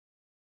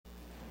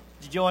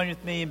Would you join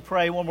with me and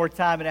pray one more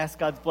time and ask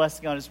God's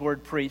blessing on His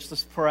word preached?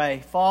 Let's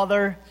pray.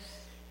 Father,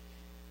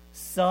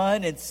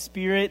 Son, and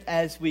Spirit,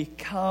 as we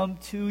come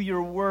to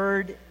your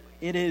word,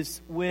 it is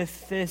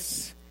with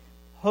this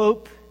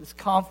hope, this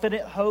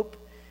confident hope,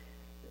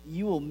 that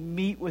you will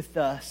meet with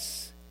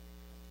us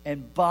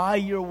and by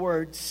your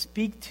word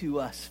speak to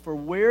us. For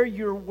where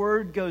your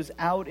word goes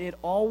out, it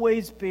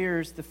always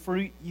bears the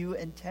fruit you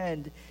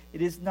intend.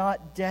 It is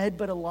not dead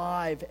but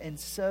alive. And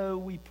so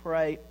we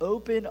pray,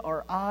 open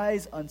our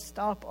eyes,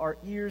 unstop our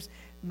ears,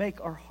 make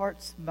our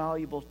hearts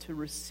malleable to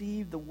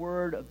receive the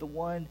word of the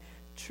one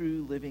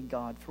true living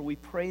God. For we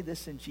pray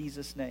this in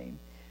Jesus' name.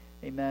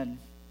 Amen.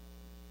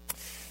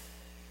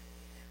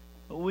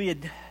 We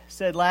had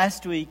said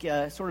last week,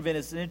 sort of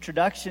as an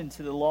introduction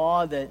to the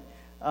law, that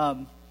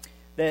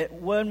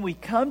when we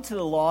come to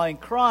the law in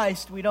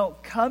Christ, we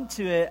don't come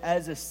to it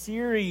as a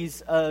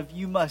series of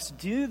you must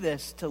do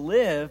this to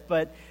live,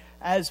 but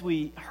as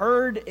we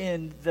heard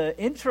in the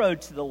intro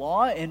to the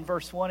law in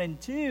verse 1 and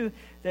 2,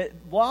 that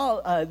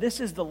while this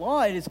is the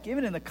law, it is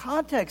given in the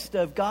context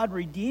of God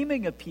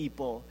redeeming a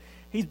people.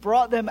 He's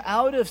brought them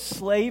out of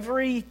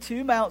slavery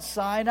to Mount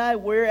Sinai,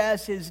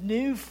 whereas his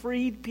new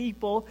freed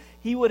people,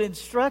 he would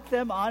instruct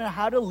them on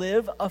how to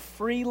live a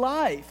free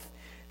life.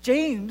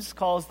 James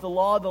calls the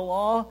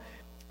law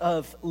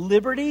of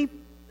liberty,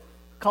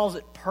 calls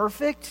it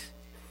perfect,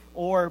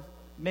 or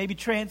maybe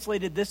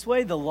translated this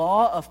way, the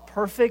law of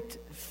perfect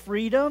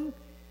freedom.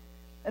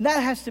 And that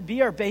has to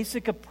be our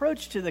basic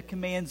approach to the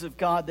commands of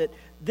God, that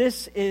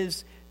this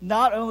is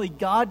not only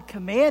God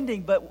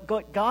commanding, but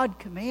what God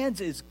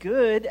commands is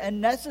good and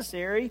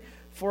necessary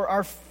for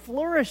our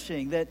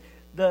flourishing, that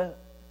the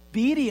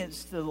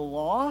obedience to the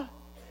law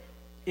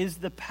is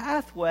the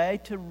pathway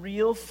to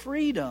real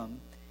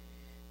freedom.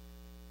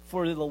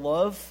 For the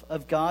love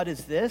of God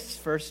is this,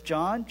 1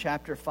 John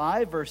chapter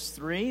 5, verse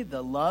 3,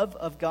 the love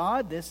of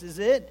God, this is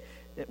it,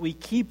 that we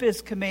keep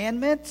His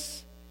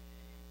commandments,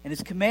 and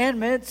His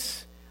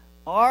commandments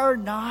are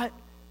not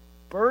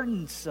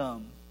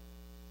burdensome.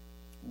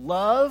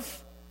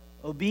 Love,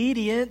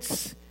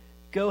 obedience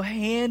go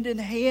hand in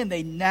hand.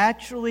 They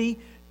naturally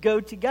go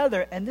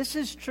together. And this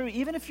is true,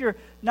 even if you're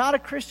not a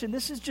Christian,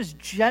 this is just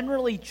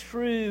generally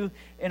true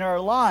in our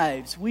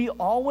lives. We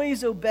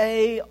always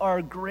obey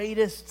our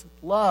greatest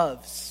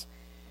loves.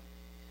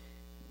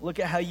 Look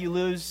at how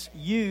you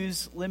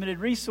use limited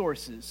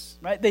resources,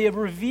 right? They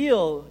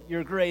reveal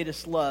your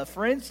greatest love.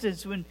 For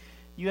instance, when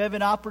you have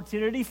an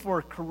opportunity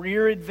for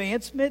career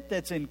advancement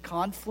that's in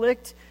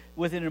conflict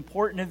with an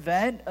important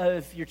event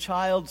of your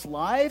child's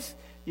life,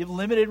 you have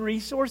limited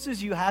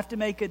resources, you have to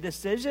make a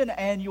decision,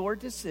 and your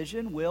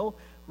decision will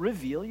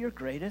reveal your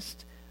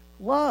greatest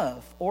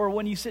love. Or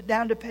when you sit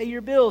down to pay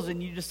your bills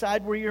and you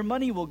decide where your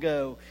money will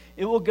go,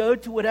 it will go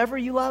to whatever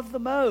you love the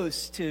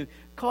most, to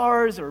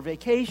cars or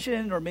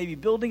vacation, or maybe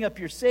building up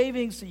your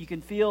savings so you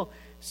can feel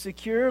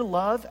secure.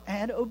 Love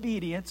and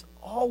obedience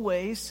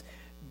always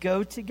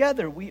go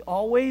together. We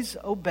always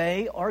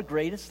obey our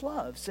greatest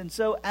loves. And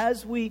so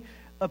as we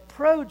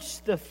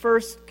approach the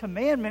first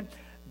commandment,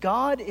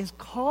 God is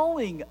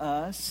calling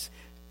us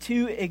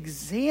to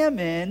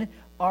examine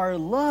our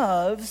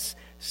loves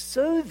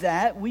so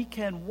that we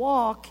can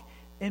walk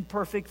in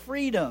perfect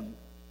freedom.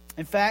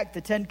 In fact,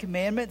 the 10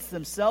 Commandments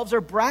themselves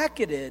are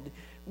bracketed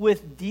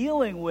with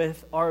dealing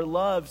with our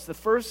loves. The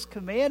first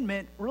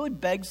commandment really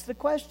begs the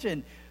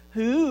question,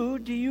 who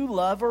do you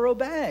love or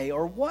obey?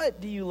 Or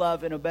what do you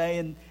love and obey?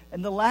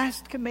 And the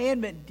last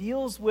commandment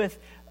deals with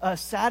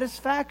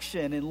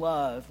satisfaction in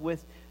love,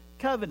 with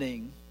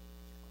coveting.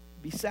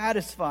 Be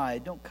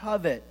satisfied, don't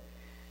covet.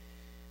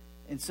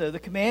 And so the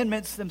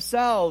commandments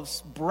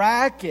themselves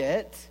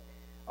bracket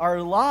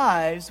our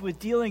lives with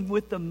dealing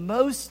with the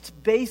most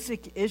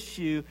basic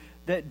issue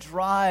that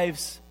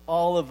drives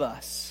all of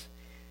us.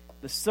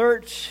 The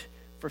search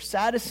for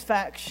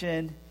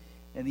satisfaction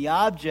and the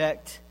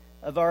object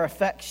of our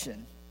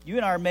affection. You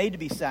and I are made to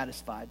be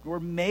satisfied.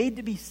 We're made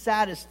to be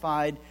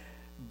satisfied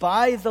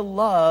by the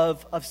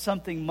love of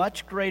something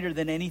much greater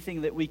than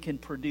anything that we can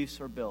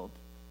produce or build.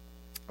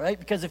 Right?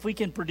 Because if we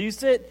can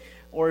produce it,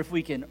 or if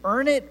we can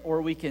earn it,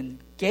 or we can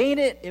gain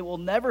it, it will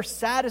never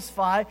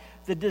satisfy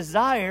the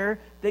desire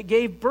that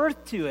gave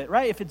birth to it,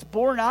 right? If it's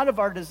born out of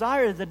our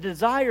desire, the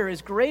desire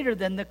is greater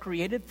than the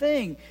created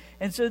thing.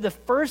 And so the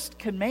first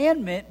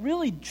commandment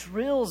really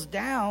drills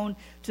down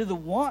to the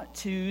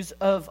want-tos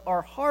of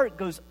our heart,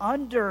 goes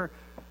under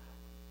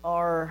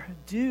our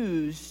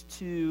dues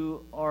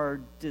to our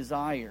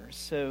desires.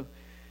 So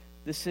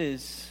this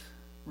is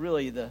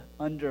really the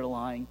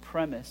underlying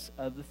premise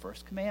of the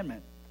first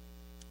commandment.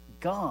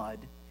 God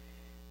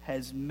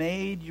has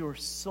made your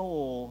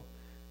soul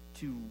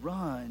to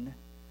run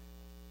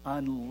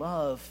on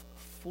love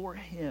for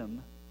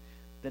Him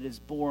that is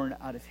born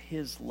out of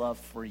His love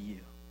for you.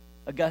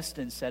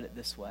 Augustine said it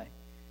this way.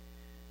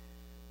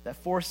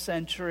 That 4th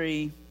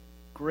century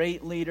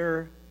great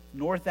leader,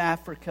 North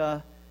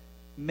Africa,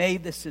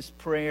 made this his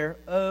prayer.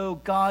 Oh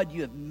God,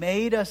 you have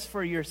made us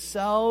for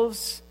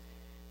yourselves,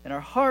 and our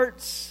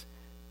hearts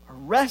are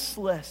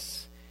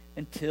restless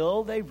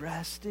until they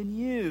rest in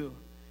you.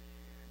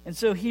 And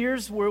so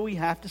here's where we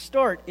have to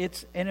start.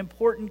 It's an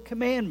important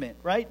commandment,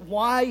 right?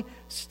 Why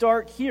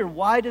start here?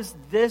 Why does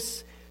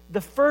this,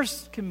 the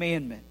first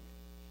commandment,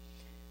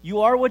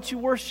 you are what you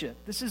worship.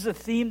 This is a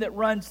theme that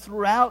runs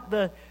throughout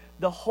the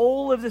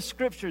whole of the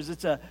Scriptures.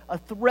 It's a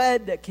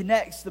thread that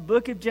connects the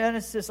book of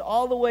Genesis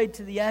all the way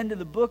to the end of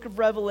the book of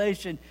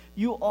Revelation.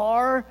 You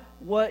are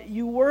what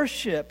you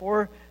worship.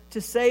 Or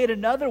to say it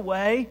another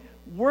way,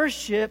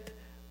 worship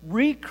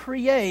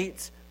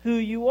recreates who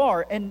you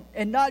are. And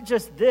not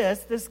just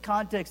this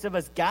context of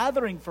us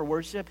gathering for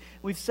worship.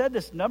 We've said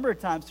this a number of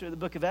times through the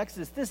book of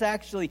Exodus. This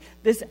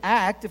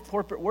act of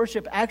corporate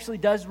worship actually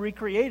does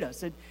recreate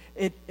us.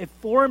 It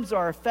forms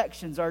our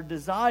affections, our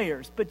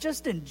desires. But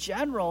just in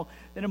general,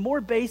 in a more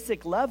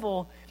basic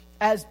level,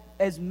 as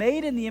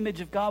made in the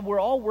image of God, we're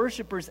all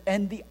worshipers,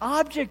 and the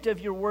object of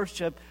your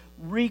worship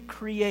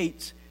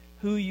recreates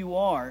who you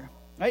are.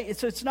 Right?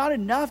 So it's not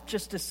enough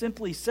just to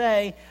simply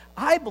say,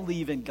 I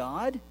believe in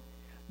God.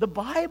 The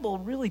Bible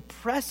really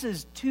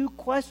presses two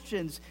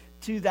questions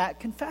to that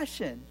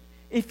confession.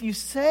 If you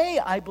say,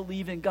 I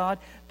believe in God,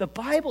 the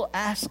Bible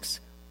asks,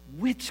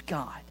 which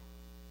God?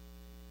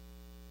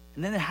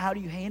 And then how do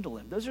you handle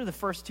him? Those are the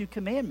first two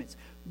commandments.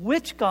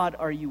 Which God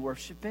are you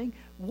worshiping?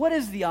 What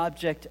is the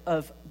object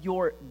of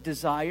your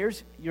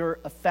desires, your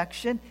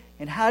affection?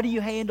 And how do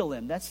you handle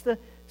him? That's the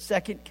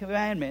second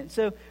commandment.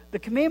 So the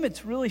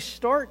commandments really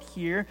start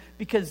here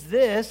because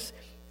this,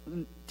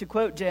 to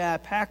quote J.I.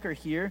 Packer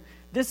here,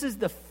 this is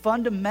the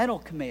fundamental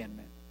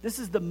commandment. This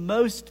is the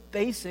most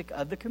basic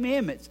of the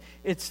commandments.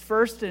 It's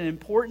first in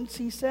importance,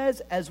 he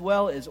says, as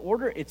well as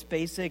order. It's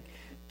basic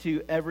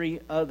to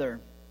every other.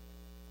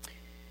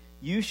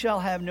 You shall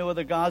have no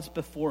other gods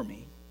before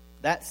me.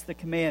 That's the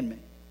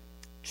commandment.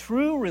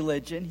 True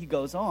religion, he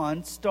goes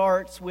on,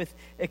 starts with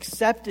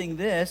accepting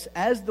this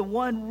as the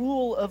one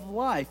rule of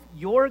life.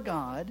 Your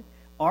God,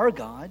 our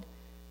God,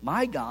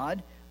 my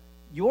God,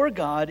 your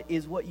God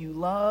is what you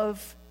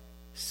love,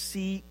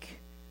 seek,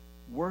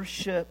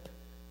 worship,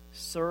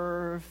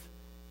 serve,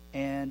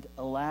 and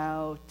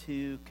allow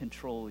to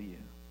control you.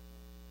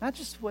 Not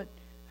just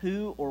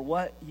who or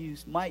what you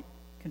might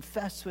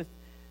confess with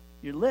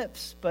your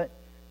lips, but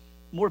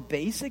more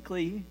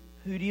basically,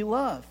 who do you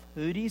love?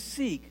 Who do you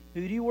seek?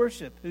 Who do you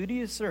worship? Who do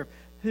you serve?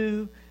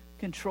 Who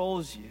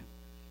controls you?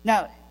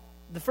 Now,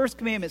 the first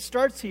commandment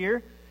starts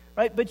here,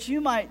 right? But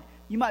you might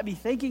be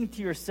thinking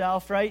to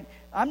yourself, right?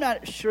 I'm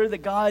not sure that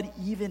God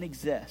even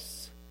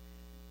exists.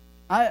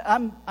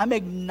 I'm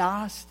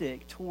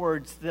agnostic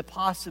towards the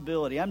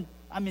possibility. I'm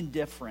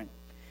indifferent.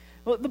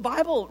 Well, the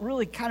Bible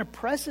really kind of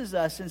presses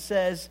us and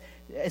says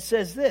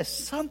this: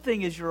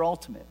 something is your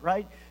ultimate,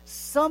 right?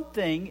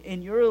 Something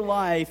in your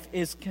life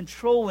is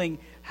controlling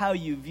how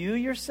you view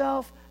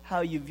yourself,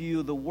 how you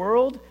view the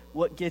world,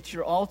 what gets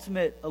your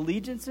ultimate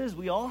allegiances.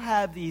 We all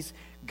have these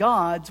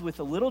gods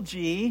with a little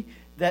g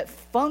that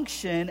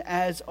function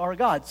as our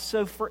gods.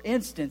 So, for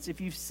instance,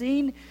 if you've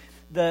seen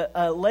the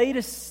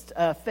latest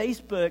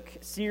Facebook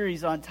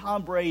series on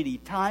Tom Brady,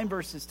 Time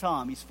versus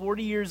Tom. He's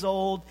 40 years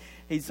old.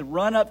 He's the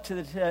run-up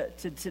to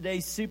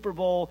today's Super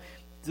Bowl.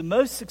 He's the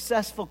most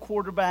successful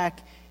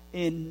quarterback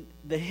in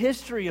the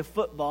history of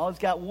football. He's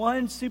got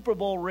one Super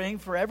Bowl ring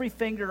for every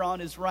finger on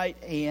his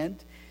right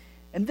hand.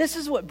 And this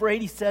is what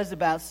Brady says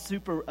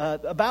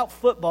about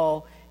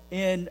football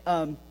in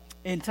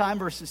Time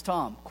versus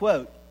Tom.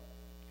 Quote,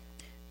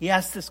 he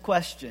asks this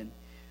question: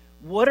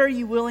 what are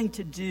you willing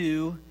to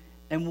do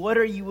and what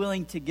are you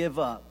willing to give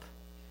up?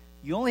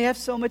 You only have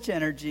so much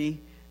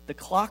energy. The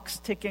clock's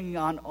ticking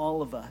on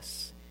all of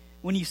us.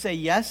 When you say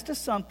yes to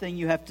something,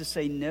 you have to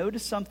say no to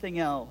something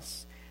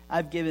else.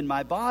 I've given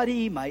my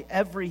body, my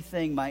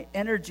everything, my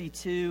energy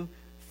to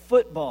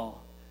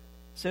football.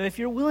 So if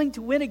you're willing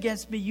to win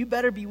against me, you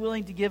better be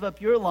willing to give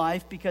up your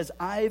life because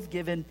I've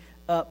given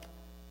up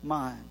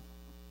mine.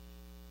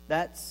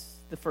 That's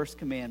the first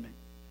commandment.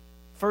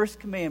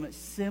 First commandment,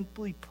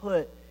 simply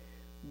put,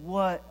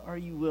 what are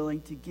you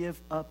willing to give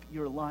up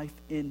your life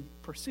in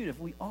pursuit of?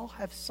 We all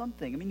have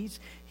something. I mean,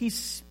 he's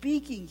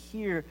speaking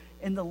here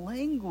in the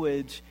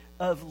language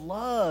of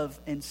love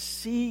and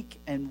seek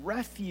and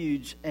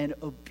refuge and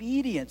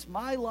obedience.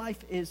 My life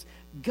is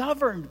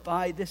governed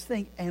by this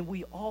thing, and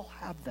we all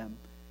have them.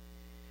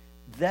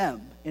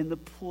 Them in the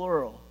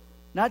plural.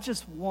 Not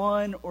just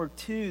one or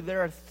two.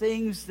 There are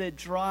things that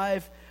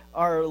drive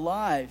our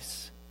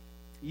lives.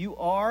 You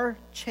are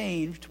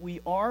changed.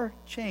 We are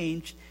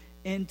changed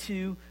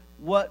into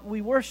what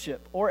we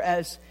worship. Or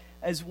as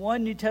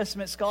one New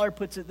Testament scholar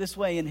puts it this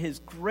way in his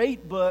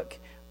great book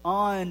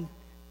on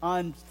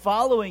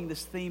following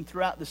this theme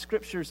throughout the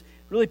Scriptures,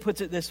 really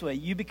puts it this way: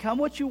 you become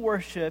what you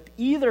worship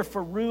either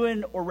for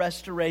ruin or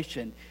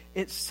restoration.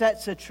 It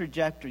sets a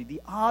trajectory.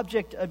 The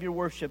object of your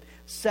worship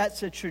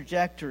sets a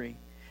trajectory.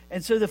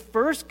 And so the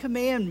first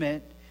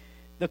commandment,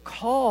 the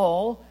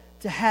call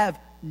to have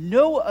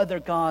no other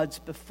gods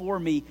before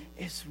me,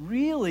 is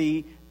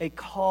really a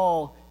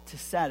call to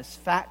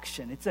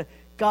satisfaction. It's a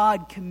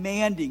God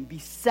commanding, be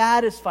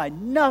satisfied.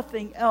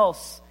 Nothing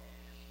else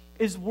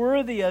is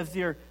worthy of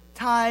your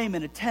time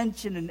and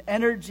attention and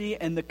energy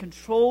and the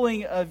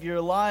controlling of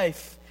your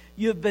life.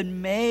 We have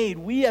been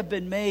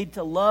made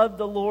to love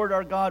the Lord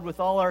our God with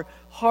all our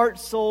heart,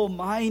 soul,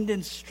 mind,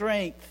 and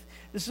strength.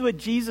 This is what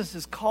Jesus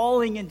is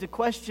calling into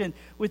question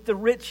with the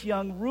rich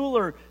young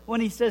ruler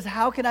when he says,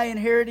 how can I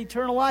inherit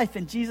eternal life?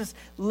 And Jesus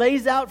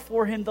lays out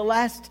for him the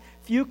last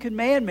few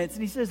commandments.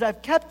 And he says,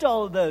 I've kept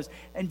all of those.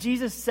 And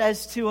Jesus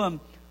says to him,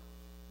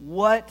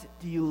 what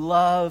do you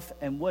love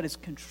and what is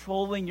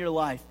controlling your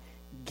life?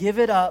 Give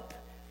it up,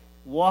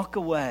 walk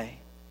away.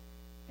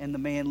 And the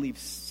man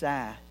leaves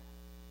sad,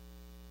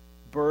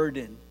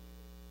 burdened,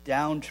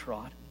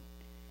 downtrodden.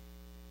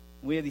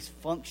 We have these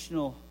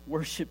functional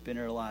worship in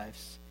our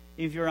lives.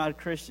 If you're not a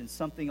Christian,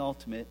 something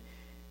ultimate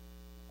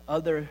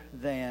other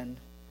than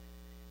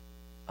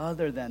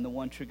the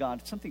one true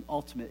God, something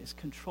ultimate is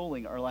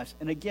controlling our lives.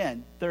 And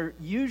again, there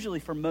usually,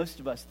 for most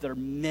of us, there are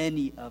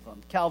many of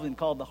them. Calvin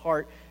called the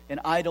heart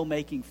an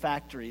idol-making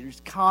factory.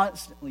 There's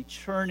constantly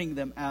churning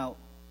them out.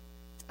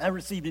 I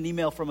received an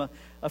email from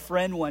a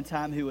friend one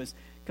time who was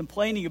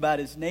complaining about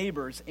his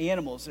neighbor's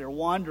animals. They're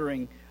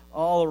wandering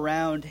all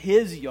around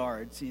his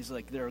yards. He's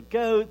like, there are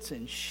goats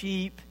and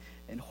sheep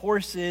and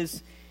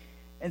horses.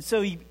 And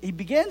so he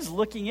begins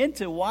looking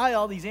into why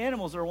all these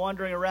animals are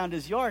wandering around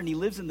his yard, and he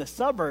lives in the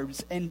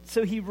suburbs. And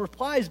so he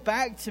replies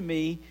back to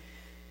me,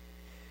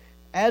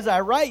 as I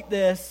write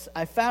this,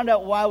 I found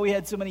out why we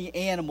had so many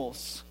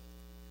animals.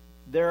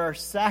 There are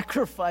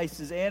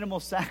animal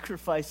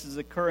sacrifices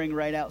occurring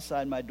right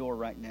outside my door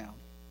right now.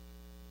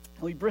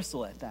 And we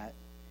bristle at that.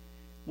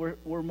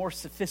 We're more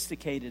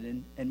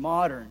sophisticated and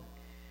modern.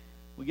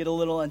 We get a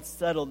little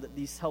unsettled that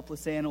these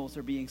helpless animals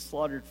are being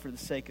slaughtered for the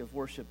sake of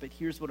worship. But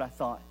here's what I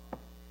thought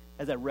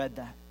as I read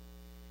that.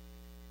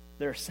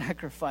 There are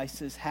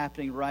sacrifices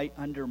happening right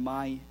under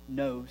my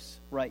nose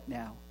right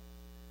now.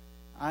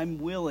 I'm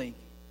willing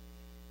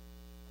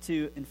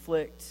to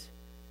inflict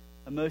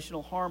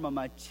emotional harm on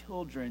my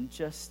children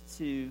just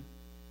to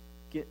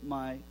get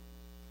my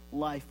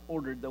life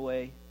ordered the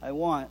way I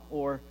want.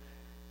 Or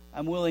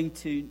I'm willing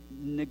to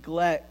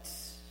neglect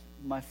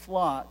my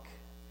flock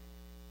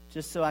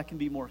just so I can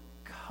be more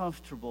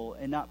comfortable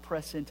and not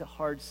press into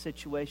hard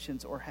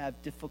situations or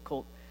have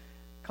difficult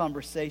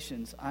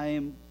conversations. I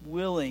am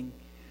willing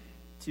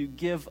to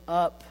give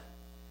up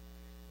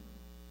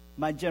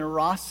my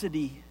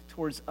generosity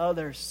towards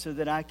others so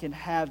that I can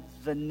have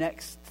the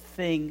next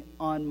thing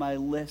on my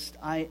list.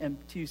 I am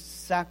too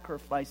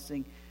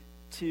sacrificing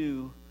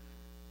to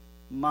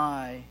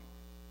my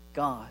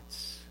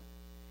gods,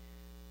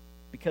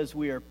 because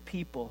we are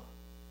people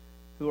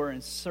who are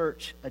in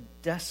search, a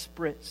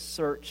desperate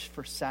search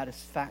for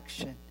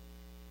satisfaction.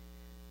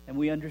 And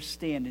we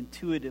understand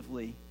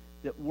intuitively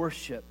that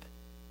worship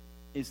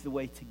is the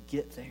way to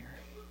get there.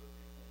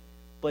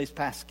 Blaise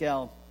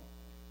Pascal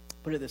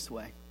put it this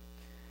way: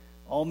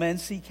 all men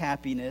seek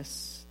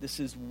happiness. This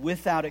is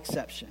without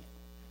exception.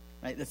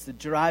 Right? That's the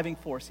driving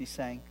force, he's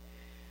saying.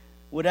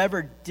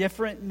 Whatever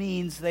different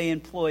means they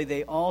employ,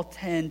 they all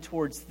tend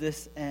towards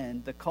this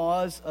end. The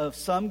cause of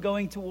some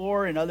going to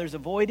war and others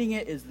avoiding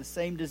it is the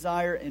same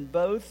desire in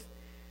both,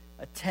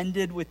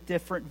 attended with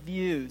different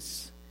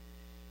views.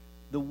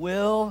 The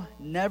will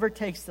never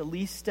takes the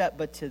least step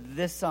but to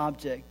this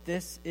object.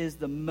 This is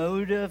the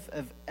motive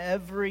of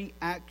every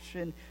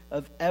action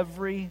of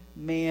every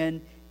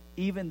man,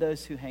 even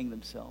those who hang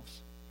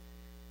themselves.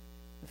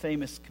 The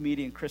famous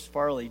comedian Chris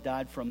Farley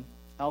died from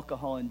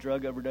alcohol and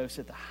drug overdose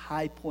at the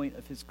high point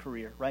of his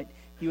career, right?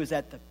 He was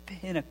at the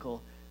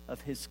pinnacle of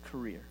his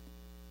career.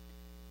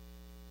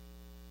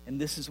 And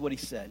this is what he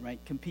said, right?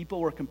 People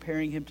were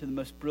comparing him to the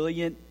most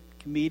brilliant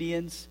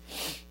comedians.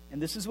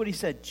 And this is what he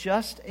said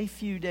just a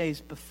few days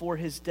before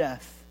his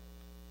death.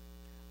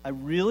 I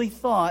really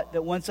thought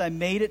that once I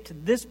made it to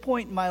this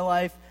point in my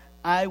life,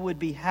 I would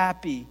be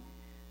happy.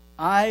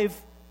 I've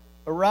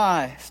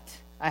arrived.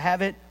 I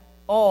have it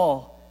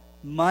all.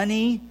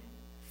 Money,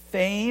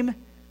 fame,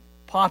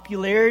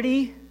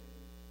 popularity.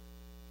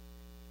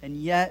 And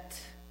yet,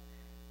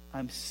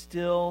 I'm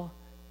still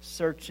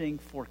searching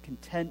for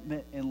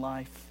contentment in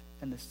life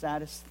and the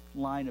saddest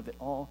line of it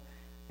all.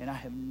 And I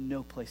have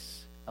no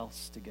place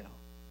else to go.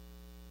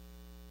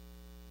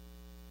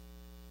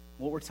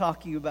 What we're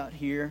talking about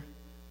here,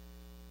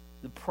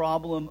 the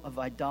problem of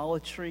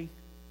idolatry,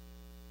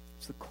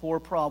 it's the core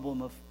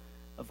problem of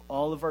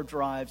all of our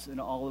drives and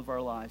all of our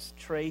lives.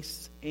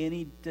 Trace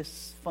any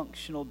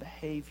dysfunctional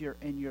behavior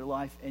in your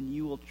life and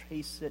you will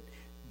trace it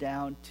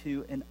down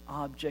to an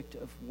object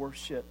of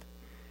worship.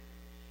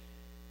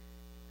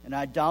 And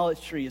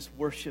idolatry is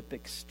worship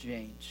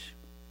exchange.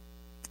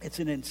 It's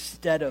an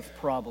instead of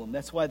problem.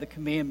 That's why the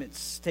commandments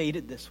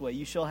stated this way.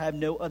 You shall have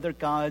no other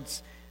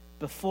gods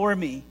before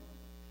me.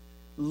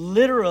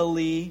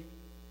 Literally,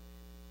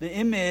 the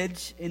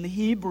image in the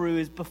Hebrew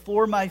is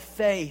before my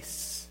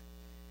face.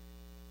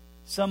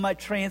 Some might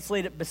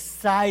translate it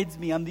besides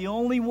me. I'm the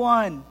only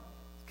one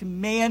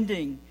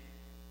commanding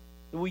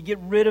that we get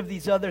rid of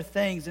these other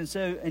things. And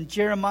so in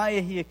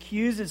Jeremiah, he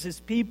accuses his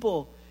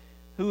people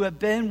who have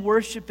been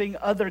worshiping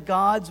other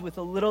gods with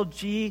a little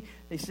g.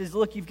 He says,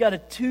 look, you've got a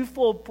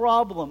twofold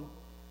problem.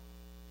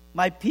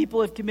 My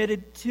people have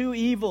committed two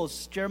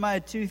evils.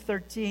 Jeremiah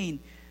 2:13.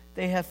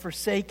 They have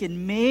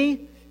forsaken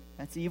me.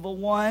 That's evil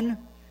one.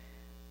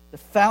 The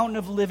fountain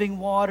of living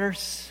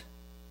waters.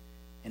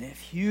 And have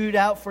hewed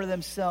out for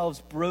themselves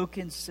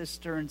broken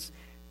cisterns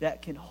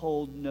that can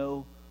hold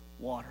no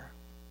water.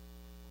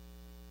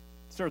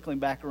 Circling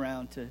back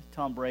around to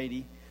Tom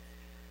Brady.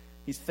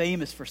 He's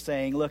famous for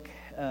saying, look,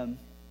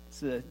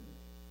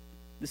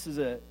 this is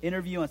an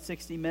interview on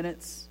 60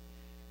 Minutes.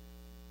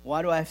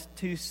 Why do I have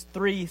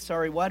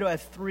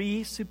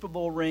three Super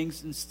Bowl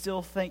rings and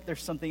still think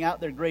there's something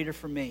out there greater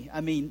for me? I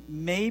mean,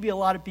 maybe a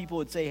lot of people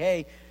would say,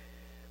 hey,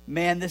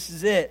 man, this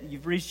is it.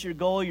 You've reached your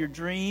goal, your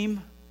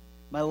dream.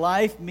 My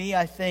life,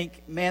 I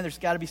think, man, there's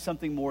got to be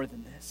something more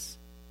than this.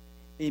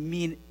 I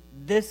mean,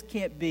 this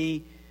can't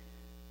be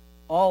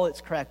all it's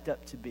cracked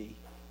up to be.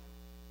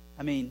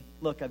 I mean,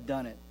 look, I've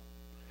done it.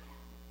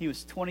 He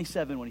was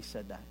 27 when he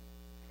said that.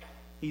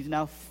 He's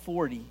now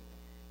 40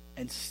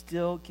 and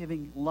still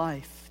giving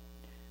life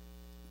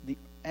the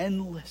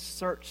endless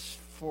search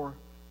for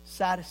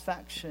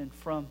satisfaction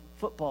from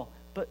football.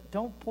 But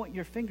don't point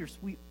your fingers.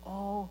 We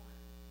all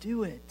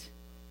do it.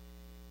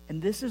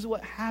 And this is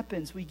what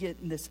happens. We get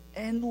in this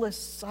endless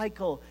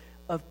cycle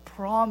of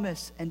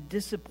promise and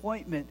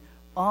disappointment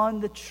on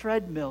the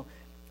treadmill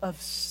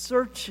of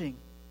searching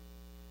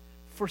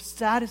for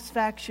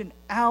satisfaction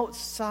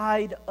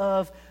outside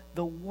of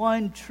the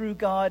one true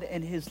God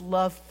and His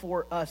love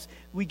for us.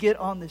 We get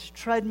on this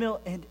treadmill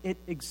and it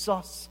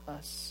exhausts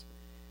us.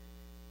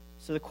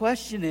 So the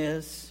question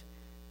is,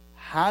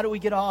 how do we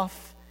get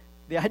off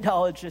the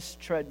idolatrous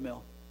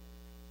treadmill?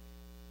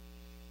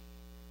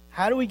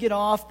 How do we get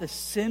off the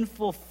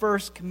sinful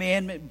first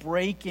commandment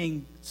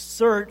breaking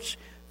search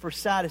for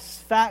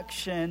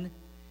satisfaction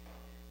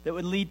that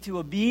would lead to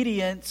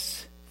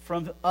obedience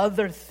from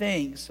other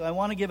things? So I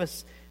want to give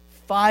us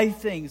 5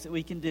 things that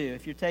we can do.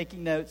 If you're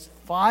taking notes,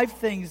 5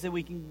 things that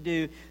we can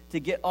do to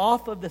get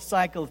off of the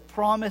cycle of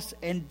promise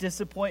and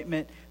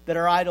disappointment that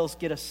our idols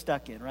get us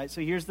stuck in, right?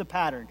 So here's the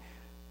pattern.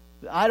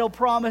 The idol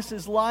promise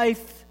is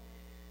life.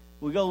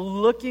 We go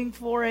looking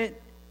for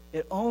it.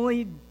 It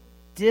only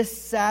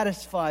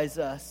dissatisfies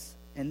us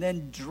and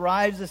then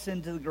drives us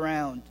into the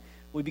ground.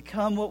 We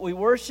become what we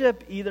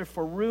worship, either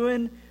for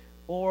ruin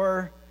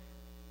or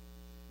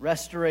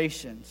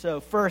restoration. So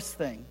first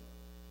thing,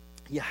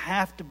 you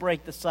have to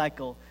break the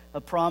cycle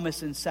of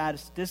promise and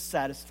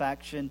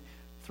dissatisfaction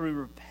through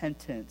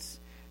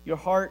repentance. Your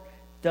heart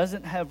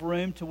doesn't have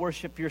room to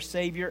worship your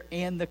Savior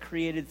and the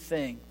created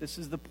thing. This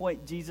is the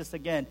point Jesus,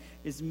 again,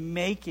 is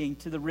making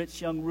to the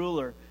rich young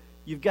ruler.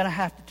 You've got to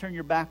have to turn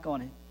your back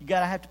on it. You've got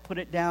to have to put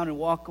it down and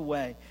walk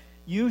away.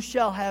 You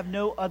shall have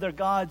no other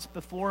gods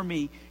before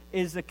me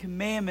is the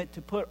commandment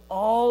to put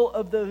all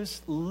of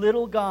those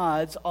little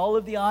gods, all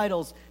of the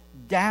idols,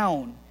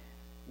 down.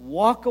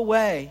 Walk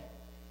away.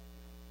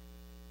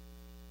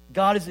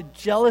 God is a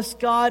jealous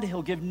God.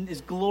 He'll give His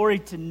glory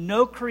to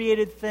no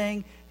created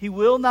thing. He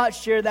will not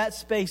share that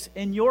space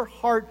in your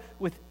heart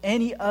with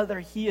any other.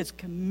 He is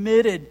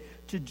committed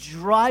to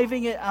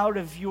driving it out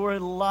of your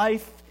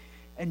life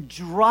and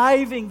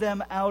driving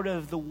them out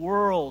of the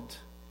world.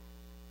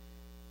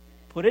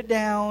 Put it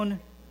down.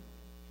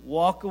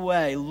 Walk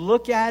away.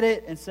 Look at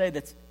it and say,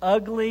 that's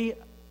ugly.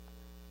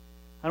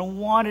 I don't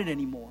want it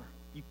anymore.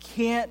 You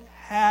can't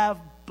have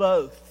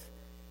both.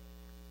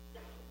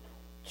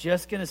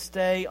 Just going to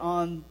stay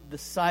on the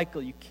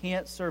cycle. You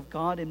can't serve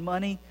God and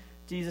money.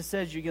 Jesus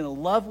says you're going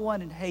to love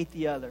one and hate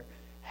the other.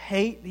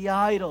 Hate the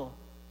idol.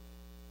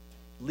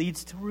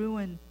 Leads to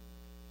ruin.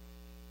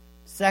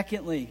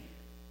 Secondly,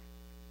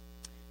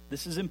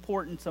 this is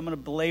important, so I'm going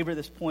to belabor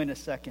this point a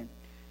second.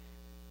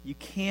 You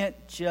can't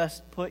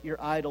just put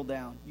your idol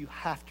down. You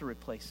have to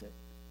replace it.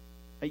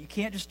 You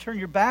can't just turn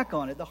your back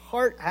on it. The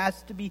heart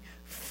has to be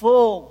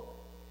full.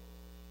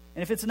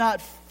 And if it's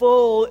not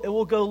full, it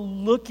will go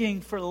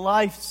looking for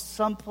life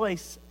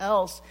someplace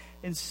else.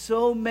 And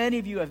so many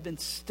of you have been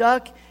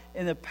stuck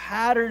in the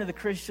pattern of the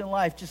Christian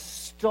life,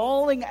 just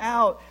stalling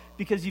out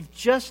because you've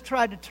just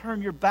tried to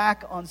turn your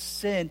back on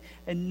sin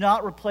and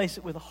not replace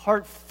it with a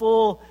heart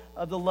full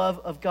of the love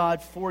of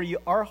God for you.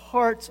 Our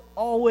hearts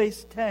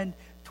always tend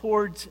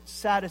towards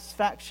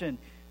satisfaction.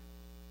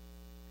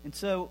 And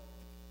so,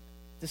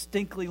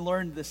 distinctly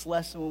learned this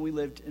lesson when we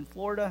lived in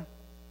Florida.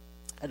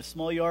 Had a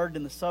small yard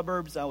in the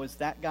suburbs. I was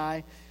that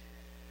guy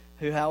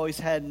who always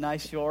had a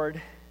nice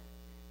yard.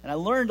 And I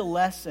learned a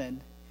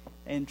lesson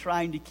in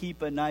trying to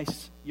keep a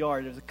nice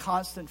yard. There was a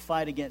constant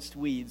fight against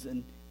weeds.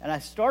 And I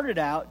started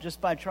out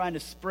just by trying to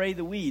spray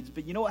the weeds.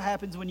 But you know what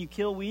happens when you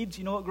kill weeds?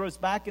 You know what grows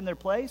back in their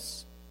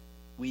place?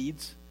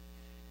 Weeds.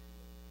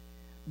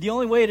 The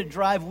only way to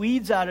drive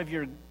weeds out of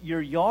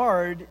your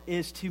yard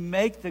is to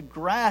make the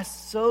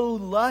grass so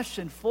lush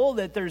and full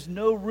that there's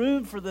no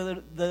room for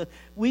the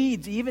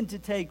weeds even to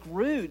take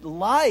root.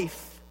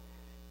 Life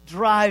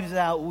drives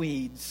out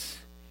weeds.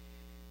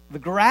 The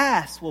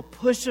grass will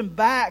push them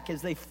back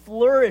as they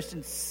flourish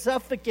and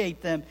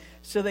suffocate them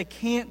so they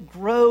can't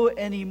grow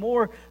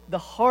anymore. The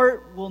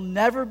heart will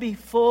never be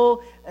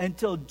full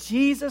until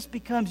Jesus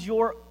becomes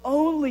your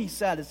only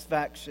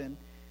satisfaction.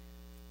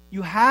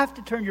 You have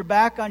to turn your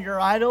back on your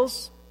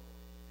idols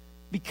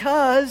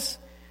because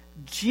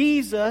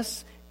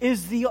Jesus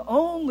is the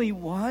only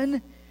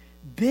one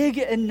big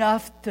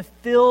enough to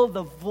fill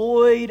the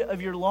void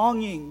of your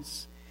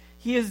longings.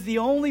 He is the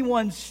only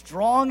one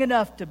strong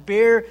enough to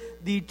bear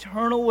the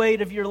eternal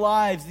weight of your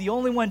lives. The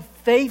only one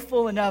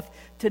faithful enough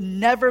to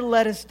never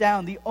let us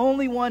down. The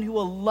only one who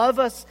will love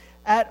us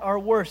at our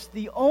worst.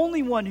 The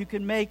only one who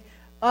can make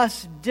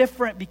us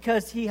different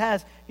because He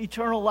has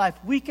eternal life.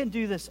 We can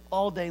do this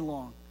all day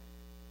long.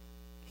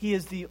 He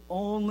is the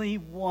only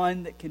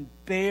one that can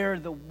bear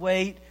the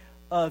weight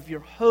of your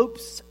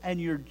hopes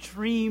and your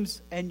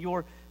dreams and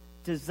your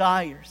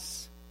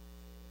desires.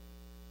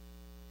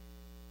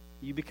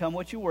 You become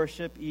what you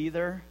worship,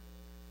 either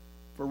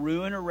for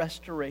ruin or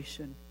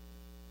restoration.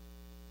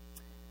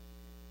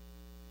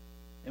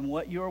 And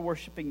what you are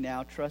worshiping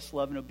now, trust,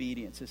 love, and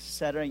obedience, is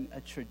setting a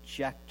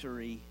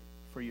trajectory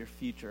for your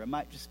future. It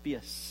might just be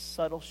a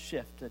subtle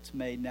shift that's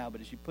made now,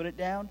 but as you put it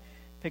down,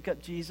 pick up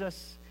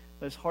Jesus,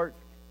 let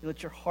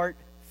your heart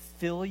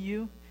fill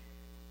you.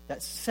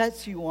 That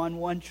sets you on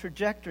one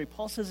trajectory.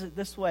 Paul says it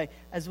this way: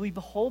 as we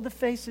behold the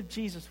face of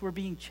Jesus, we're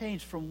being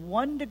changed from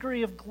one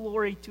degree of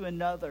glory to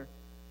another.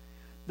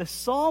 The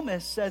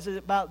psalmist says it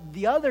about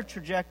the other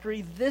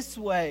trajectory this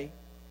way.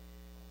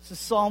 So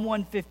Psalm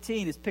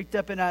 115 is picked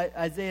up in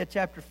Isaiah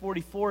chapter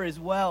 44 as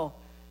well.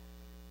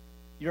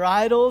 Your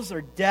idols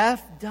are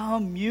deaf,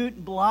 dumb, mute,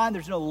 and blind.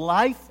 There's no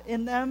life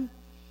in them.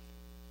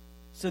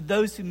 So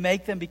those who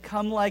make them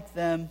become like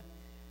them,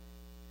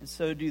 and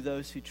so do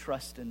those who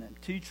trust in them.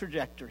 Two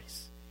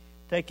trajectories.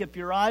 Take up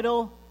your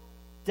idol,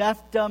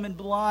 deaf, dumb, and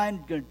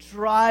blind, going to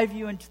drive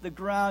you into the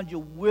ground.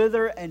 You'll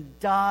wither and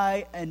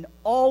die and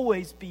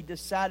always be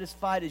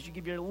dissatisfied as you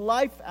give your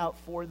life out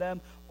for them.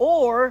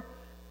 Or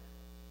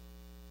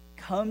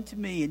come to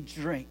me and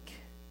drink.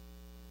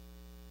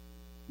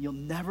 You'll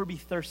never be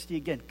thirsty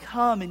again.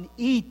 Come and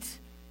eat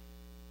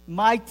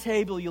my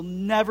table. You'll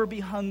never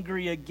be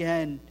hungry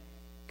again.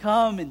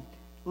 Come and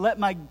let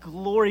my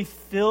glory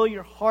fill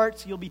your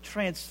hearts. You'll be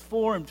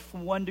transformed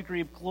from one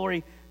degree of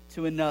glory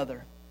to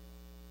another.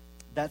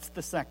 That's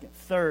the second.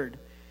 Third,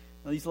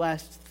 now these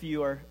last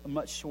few are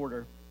much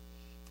shorter.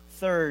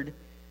 Third,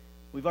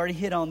 we've already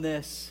hit on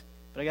this,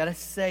 but I got to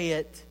say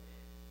it.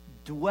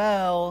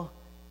 Dwell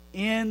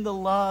in the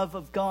love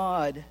of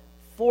God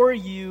for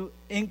you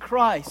in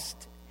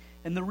Christ.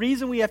 And the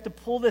reason we have to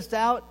pull this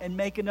out and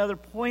make another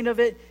point of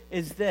it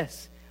is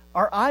this.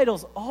 Our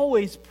idols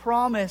always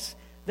promise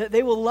that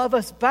they will love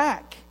us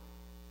back.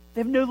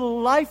 They have no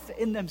life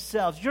in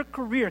themselves. Your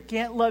career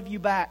can't love you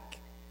back.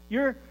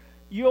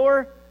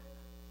 Your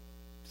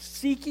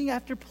seeking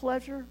after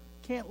pleasure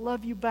can't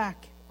love you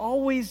back.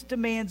 Always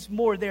demands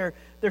more. They're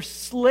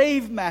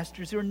slave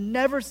masters who are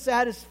never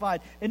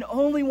satisfied and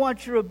only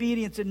want your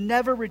obedience and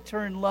never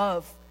return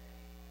love.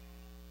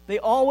 They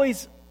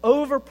always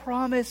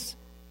overpromise,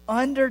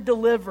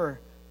 underdeliver,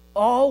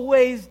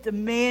 always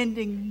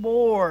demanding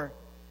more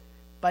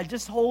by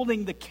just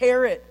holding the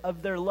carrot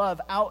of their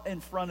love out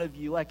in front of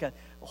you like a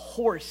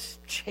horse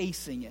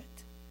chasing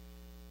it.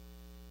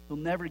 You'll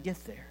never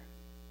get there.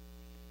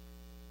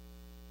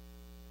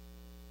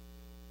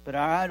 But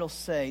our idols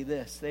say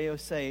this. They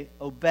always say,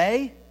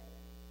 obey,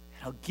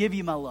 and I'll give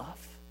you my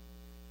love.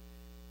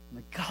 And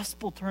the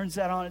gospel turns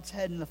that on its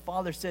head, and the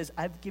Father says,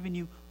 I've given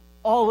you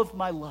all of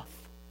my love.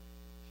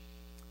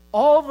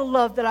 All the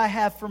love that I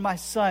have for my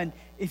Son.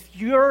 If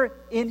you're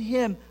in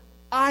Him,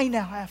 I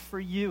now have for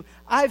you.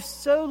 I've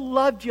so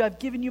loved you. I've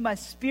given you my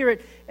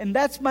Spirit, and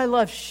that's my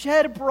love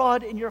shed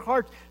abroad in your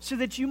hearts so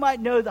that you might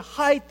know the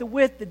height, the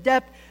width, the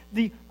depth,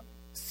 the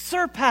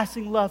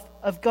surpassing love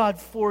of God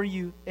for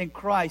you in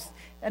Christ.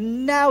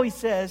 And now He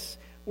says,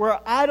 where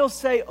our idols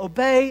say,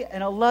 obey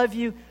and I'll love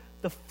you,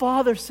 the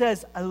Father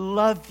says, I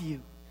love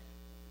you.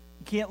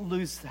 You can't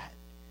lose that.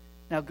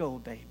 Now go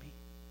obey me.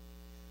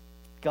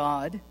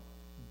 God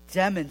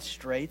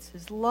demonstrates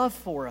His love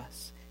for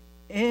us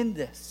in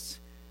this.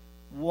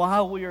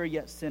 While we are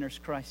yet sinners,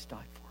 Christ died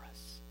for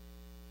us.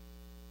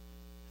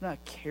 It's not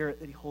a carrot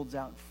that He holds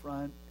out in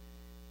front.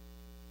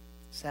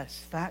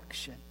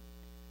 Satisfaction.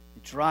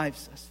 It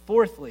drives us.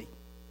 Fourthly,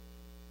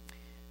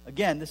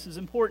 again, this is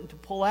important to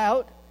pull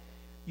out.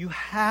 You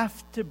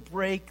have to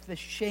break the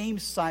shame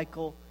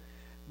cycle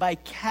by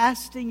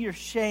casting your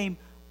shame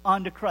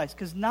onto Christ.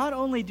 Because not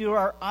only do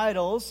our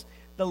idols,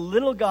 the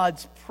little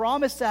gods,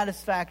 promise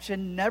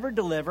satisfaction, never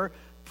deliver,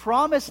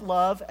 promise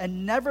love,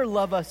 and never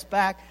love us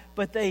back,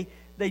 but they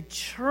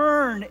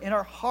churn in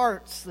our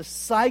hearts the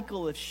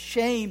cycle of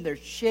shame. They're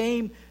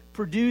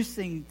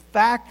shame-producing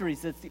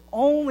factories. That's the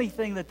only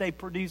thing that they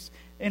produce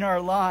in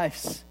our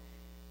lives.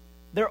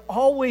 They're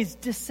always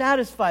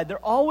dissatisfied.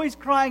 They're always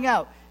crying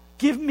out,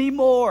 give me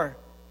more.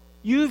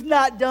 You've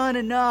not done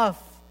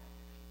enough.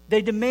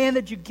 They demand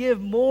that you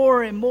give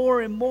more and more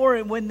and more,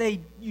 and when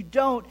you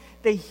don't,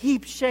 they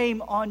heap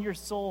shame on your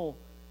soul.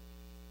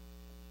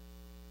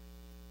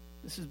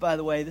 This is, by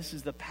the way, this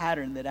is the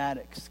pattern that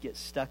addicts get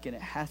stuck in.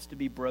 It has to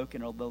be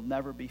broken or they'll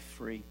never be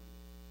free.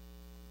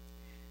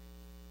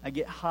 I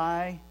get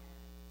high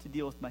to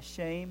deal with my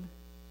shame,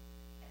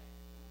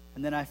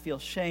 and then I feel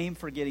shame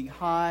for getting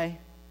high,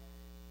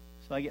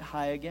 so I get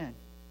high again.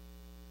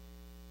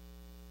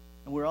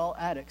 And we're all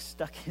addicts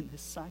stuck in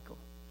this cycle.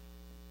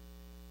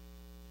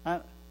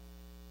 I'm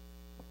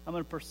going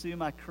to pursue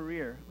my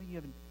career.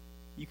 Well,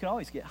 you can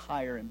always get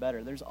higher and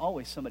better. There's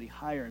always somebody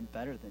higher and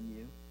better than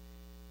you.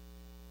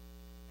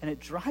 And it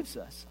drives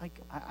us.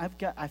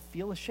 I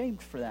feel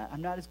ashamed for that.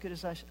 I'm not as good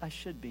as I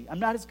should be. I'm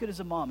not as good as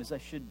a mom as I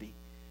should be.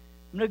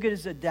 I'm not good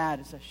as a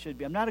dad as I should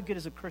be. I'm not as good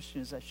as a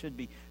Christian as I should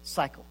be.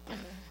 Cycle.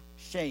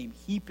 Shame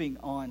heaping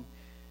on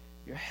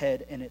your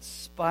head, and it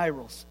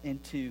spirals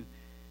into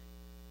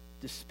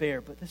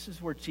despair. But this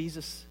is where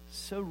Jesus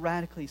so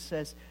radically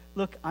says,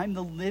 look, I'm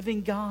the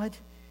living God,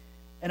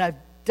 and I've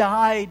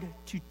died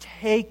to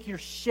take your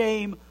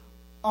shame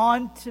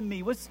onto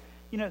me.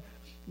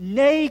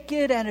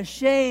 Naked and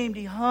ashamed,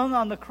 he hung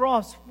on the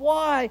cross.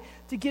 Why?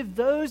 To give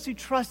those who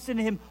trust in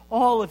him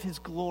all of his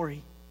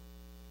glory.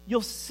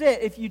 You'll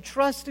sit, if you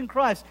trust in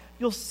Christ,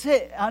 you'll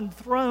sit on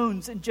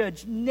thrones and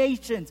judge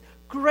nations.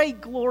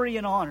 Great glory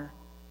and honor.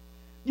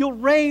 You'll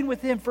reign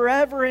with him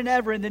forever and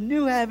ever in the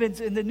new heavens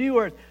and the new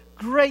earth.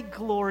 Great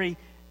glory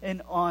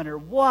and honor.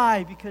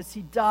 Why? Because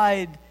he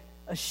died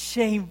a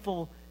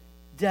shameful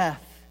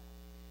death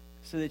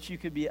so that you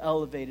could be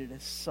elevated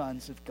as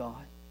sons of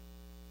God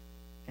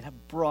and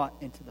have brought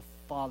into the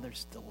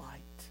Father's delight.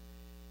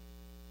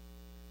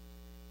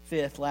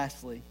 Fifth,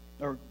 lastly,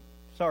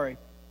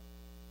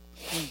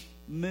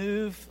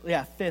 move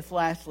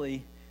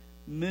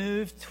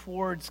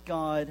towards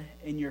God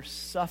in your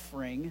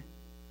suffering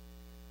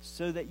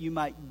so that you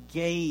might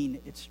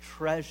gain its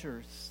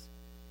treasures.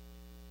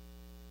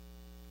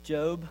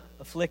 Job,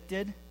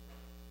 afflicted,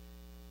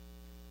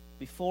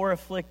 before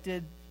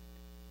afflicted,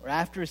 or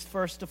after his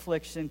first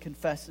affliction,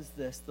 confesses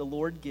this: the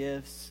Lord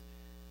gives,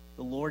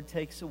 the Lord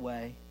takes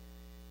away.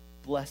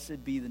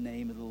 Blessed be the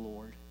name of the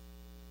Lord.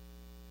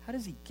 How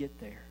does he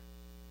get there?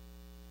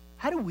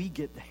 How do we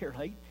get there,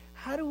 right?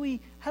 How do we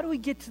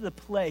get to the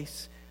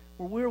place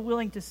where we're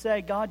willing to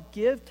say, God,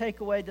 give, take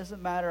away,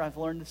 doesn't matter. I've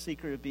learned the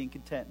secret of being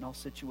content in all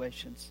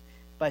situations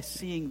by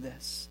seeing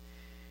this.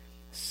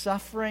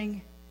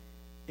 Suffering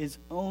is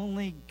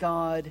only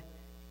God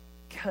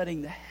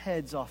cutting the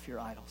heads off your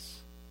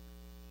idols.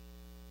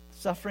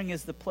 Suffering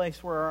is the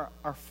place where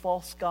our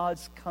false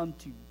gods come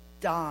to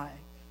die.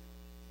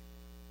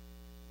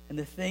 And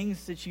the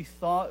things that you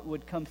thought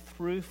would come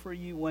through for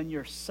you when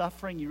you're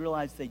suffering, you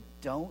realize they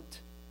don't.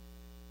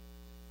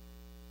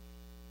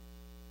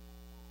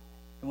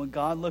 And when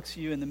God looks at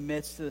you in the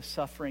midst of the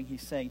suffering,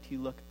 he's saying to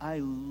you, look, I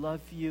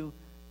love you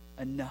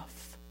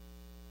enough.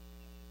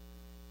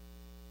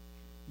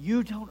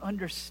 You don't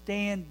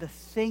understand the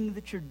thing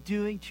that you're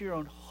doing to your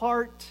own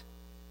heart,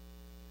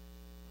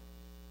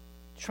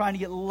 trying to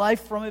get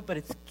life from it, but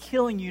it's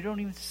killing you. You don't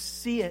even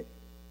see it.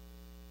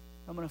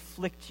 I'm going to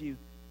afflict you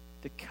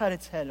to cut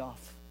its head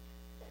off.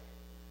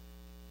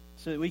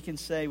 So that we can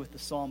say with the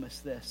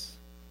psalmist this.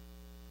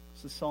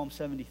 This is Psalm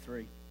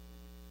 73.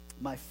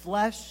 My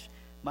flesh,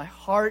 my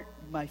heart,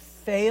 my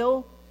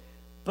fail,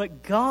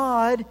 but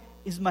God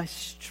is my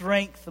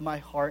strength of my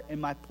heart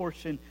and my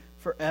portion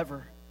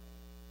forever.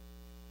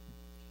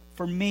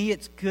 For me,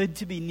 it's good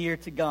to be near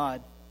to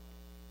God.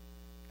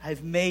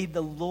 I've made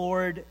the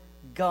Lord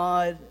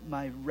God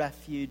my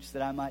refuge,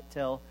 that I might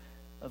tell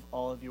of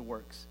all of your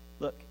works.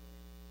 Look,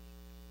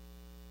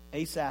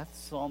 Asaph,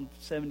 Psalm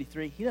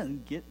 73, he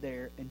doesn't get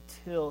there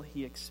until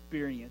he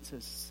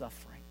experiences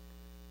suffering.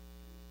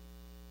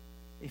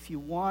 If you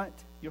want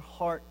your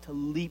heart to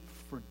leap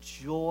for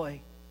joy,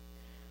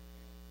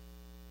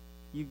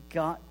 you've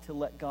got to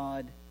let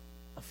God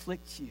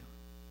afflict you,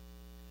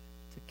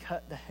 to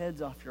cut the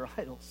heads off your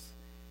idols,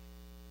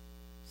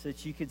 so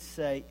that you could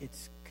say,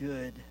 it's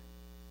good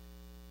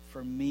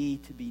for me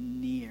to be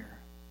near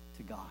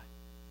to God.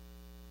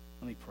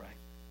 Let me pray.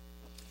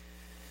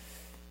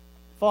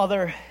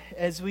 Father,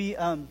 as we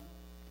have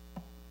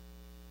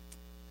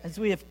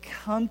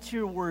come to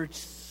your word,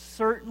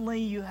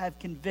 certainly you have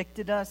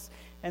convicted us,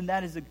 and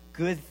that is a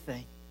good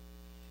thing.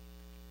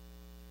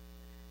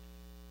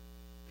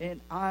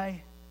 And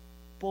I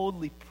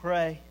boldly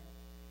pray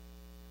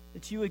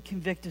that you would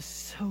convict us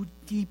so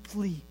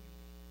deeply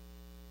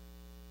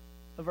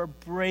of our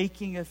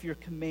breaking of your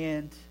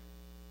command,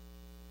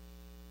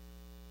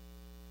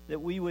 that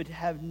we would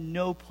have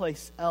no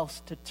place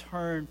else to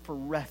turn for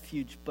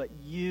refuge but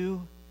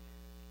you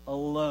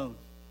alone.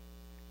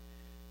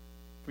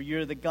 For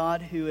you're the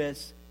God who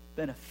has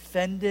been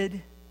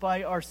offended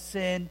by our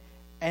sin,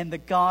 and the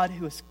God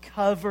who has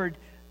covered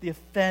the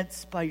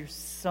offense by your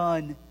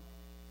Son.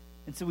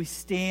 And so we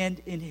stand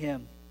in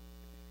him.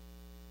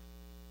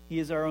 He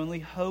is our only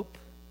hope.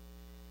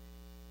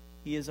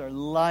 He is our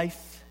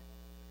life.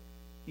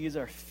 He is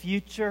our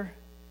future.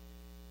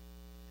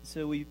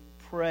 So we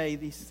pray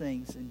these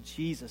things in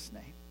Jesus'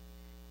 name.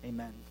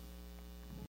 Amen.